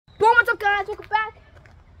guys, welcome back.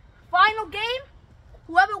 Final game.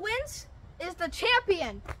 Whoever wins is the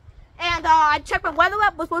champion. And I checked my weather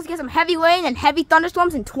app. We're supposed to get some heavy rain and heavy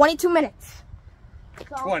thunderstorms in 22 minutes.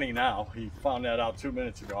 So, 20 now. He found that out 2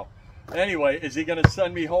 minutes ago. Anyway, is he going to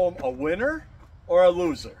send me home a winner or a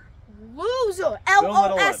loser? Loser.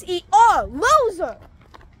 L-O-S-E-R. Loser.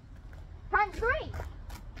 Times 3.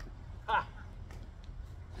 Ha.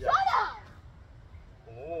 Shut up.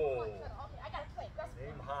 Oh. Okay, I gotta play.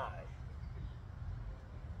 Aim high.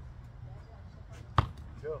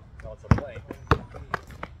 Two. No, it's a plane.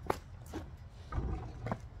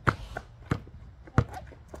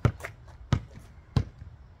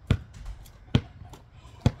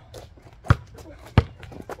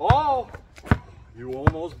 Oh! You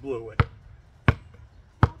almost blew it.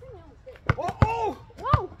 Whoa! Oh!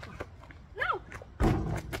 Whoa! No!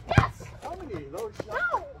 Yes! How many of those shots?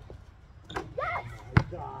 No! Yes! Oh my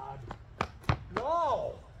God!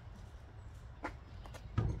 No!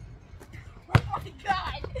 Oh my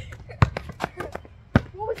God!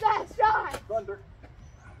 What was that shot? Thunder.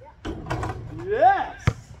 Yes!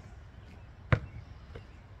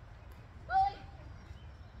 Really?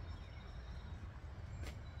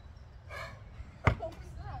 What was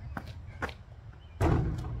that?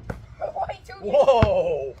 Way too deep.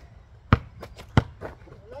 Whoa!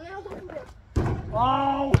 No, don't do it.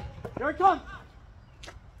 Oh! Here it comes!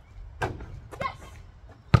 Yes!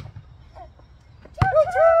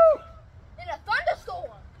 Choo-choo! In a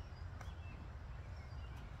thunderstorm.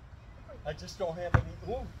 I just don't have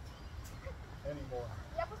any oomph anymore.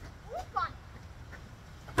 Yeah, what's fun?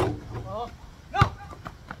 No!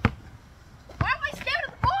 Why am I scared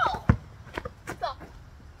of the ball? Stop.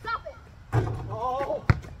 Stop it. Oh!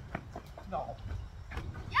 No.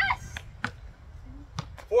 Yes!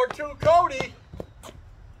 4-2 Cody!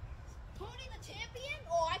 Cody the champion?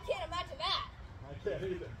 Oh, I can't imagine that. I can't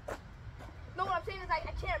either. No, what I'm saying is I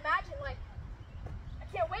can't imagine, like, I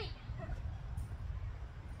can't wait.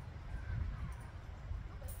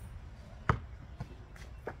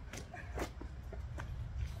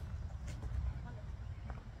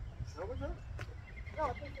 Is that what that? No, I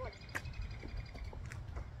think what?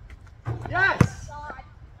 Yes! God.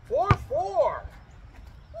 4-4! 4-4!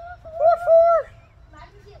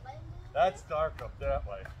 Imagine you get landed. That's dark up that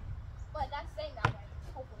way. But that's staying that way,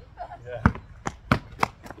 hopefully. Yeah.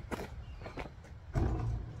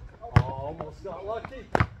 Oh, almost got lucky.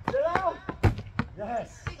 Get out!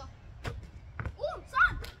 Yes! There you go. Ooh,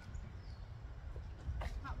 sun!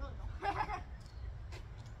 Not really, though.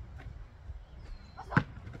 What's up?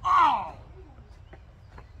 Oh!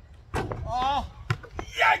 Oh!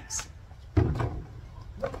 Yikes!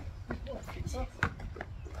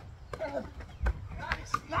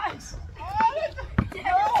 Nice, nice!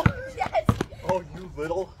 Yes! Yes! Oh, you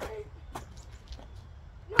little.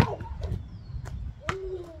 No!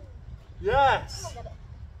 Ooh. Yes! I'll get it.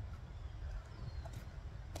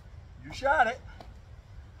 You shot it.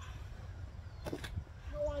 I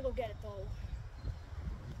don't want to go get it, though.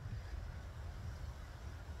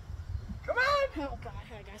 Come on! Oh, God.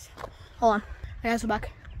 Alright, guys. Hold on. I guys, we're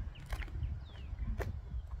back.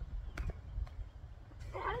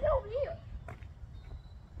 How did it over here?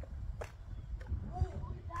 Ooh,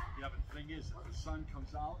 look at that. Yeah, but the thing is, if the sun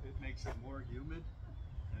comes out, it makes it more humid,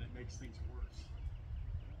 and it makes things worse.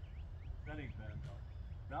 That ain't bad, though.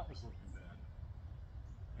 That was looking bad.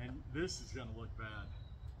 And this is gonna look bad.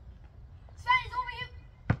 Sonny's over here.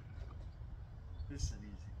 This is an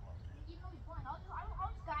easy one. You know he's blind. I'll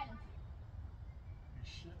just guide him. You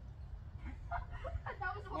shit.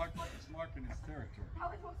 That was the most funny. He's marking his territory. That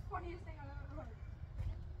was the most funniest thing I've ever heard.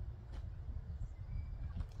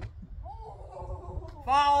 Oh,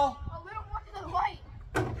 Foul! a little more to the right.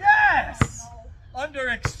 Yes! No. Under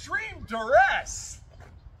extreme duress.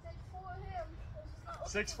 6-4 him.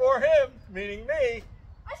 6-4 him, meaning me.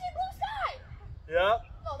 I see blue sky. Yeah.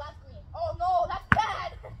 No, that's green. Oh no, that's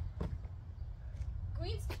bad.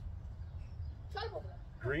 Green's. Shut up over there.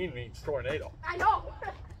 Green means tornado. I know.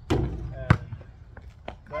 And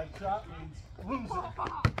red shot means loser.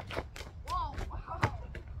 Whoa.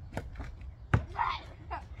 Yes.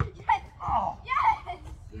 Yes. Oh. Yes.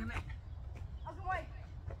 Damn it. I was gonna wait.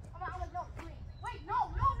 I'm like, no, green. Wait, no.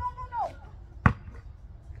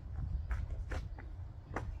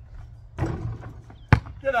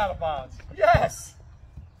 Get out of bounds. Yes!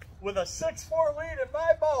 With a 6-4 lead in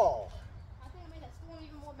my ball. I think I made that storm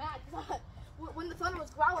even more mad because when the thunder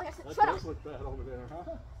was growling, I said, That shut up. does look bad over there,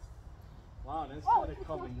 huh? Wow, and it's Oh, kind of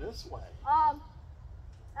coming this way.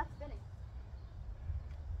 That's spinning.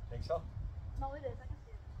 Think so? No, it is. I can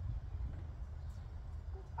see it.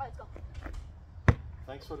 All right, let's go.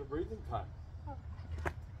 Thanks for the breathing time.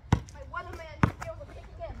 My weatherman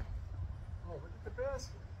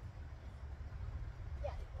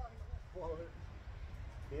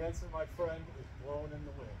The answer, my friend, is blown in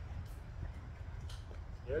the wind.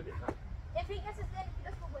 There it is. If he gets us in,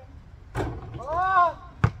 this will win. Oh!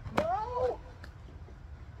 No!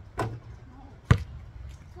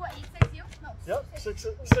 What, 8-6 you? No. Yep,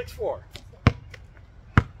 6-4.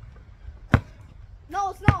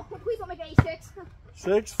 No, no. Please don't make it 8-6.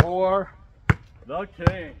 6-4. The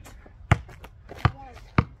king.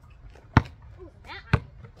 Ooh, that.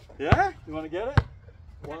 Yeah? You want to get it?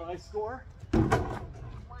 What did I score? Oh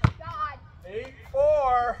my God. 8-4. It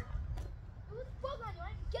was bug on you. I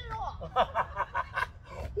didn't get it off.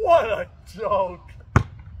 What a joke.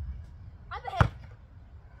 I'm ahead.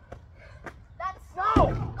 That's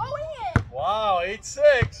No. Go in. Wow, 8-6.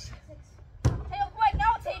 Hey, oh boy,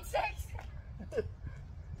 now it's 8-6.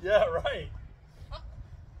 Yeah, right. I'm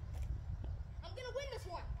gonna win this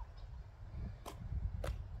one.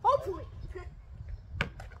 Hopefully.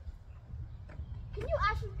 Can you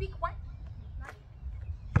actually be quiet?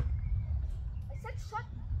 I said shut.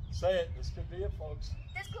 Say it. This could be it, folks.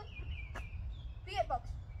 This could be it, folks.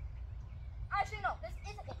 Actually, no. This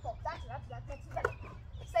isn't it, folks.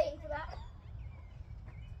 That's saying for that.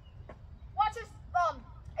 Watch this.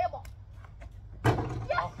 Air ball.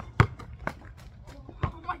 Yes.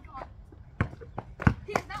 Oh my God.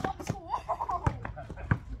 He does not want to score.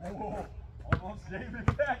 Oh, almost gave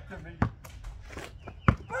it back to me.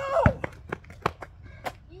 Oh!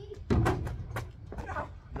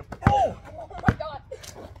 Oh! Oh my God.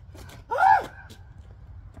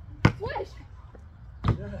 Swish.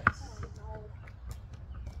 Yes.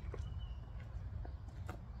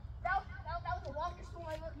 That was the longest storm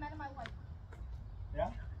I've ever met in my life.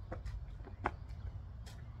 Yeah?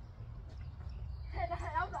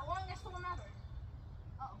 That was the longest storm ever.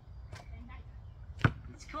 Uh-oh.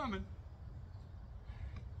 It's coming.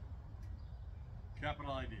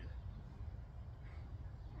 Capital idea.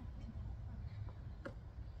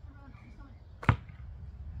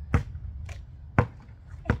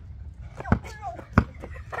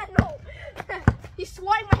 No. He's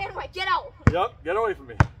swatting my hand away. Get out. Yep, get away from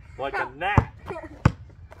me. Like a gnat.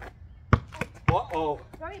 Uh-oh.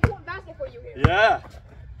 Very important basket for you here. Yeah.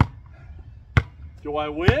 Do I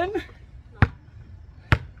win?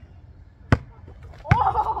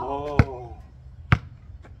 Oh. Oh.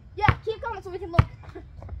 Yeah, keep coming so we can look.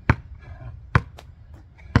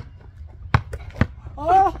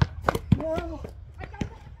 Oh. No.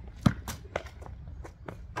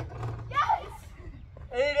 Yes!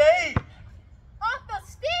 8-8. Off the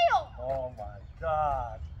steal! Oh my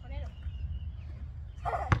God.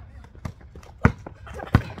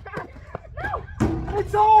 No!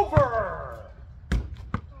 It's over.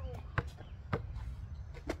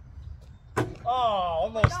 Oh,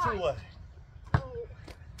 almost too late.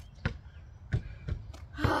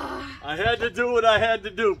 I had to do what I had to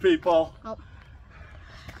do, people. Oh.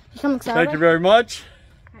 You coming Saturday? Thank you very much.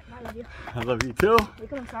 I love you. I love you too. You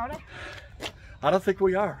coming Saturday? I don't think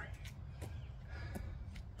we are.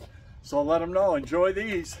 So let them know. Enjoy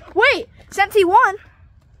these. Wait! Since he won.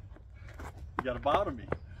 You got to bow to me.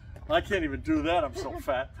 I can't even do that. I'm so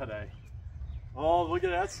fat today. Oh, look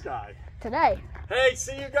at that sky. Today. Hey,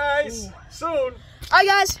 see you guys soon. Alright,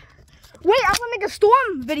 guys. Wait, I'm gonna make a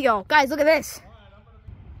storm video. Guys, look at this.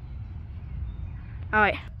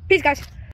 Alright. Peace, guys.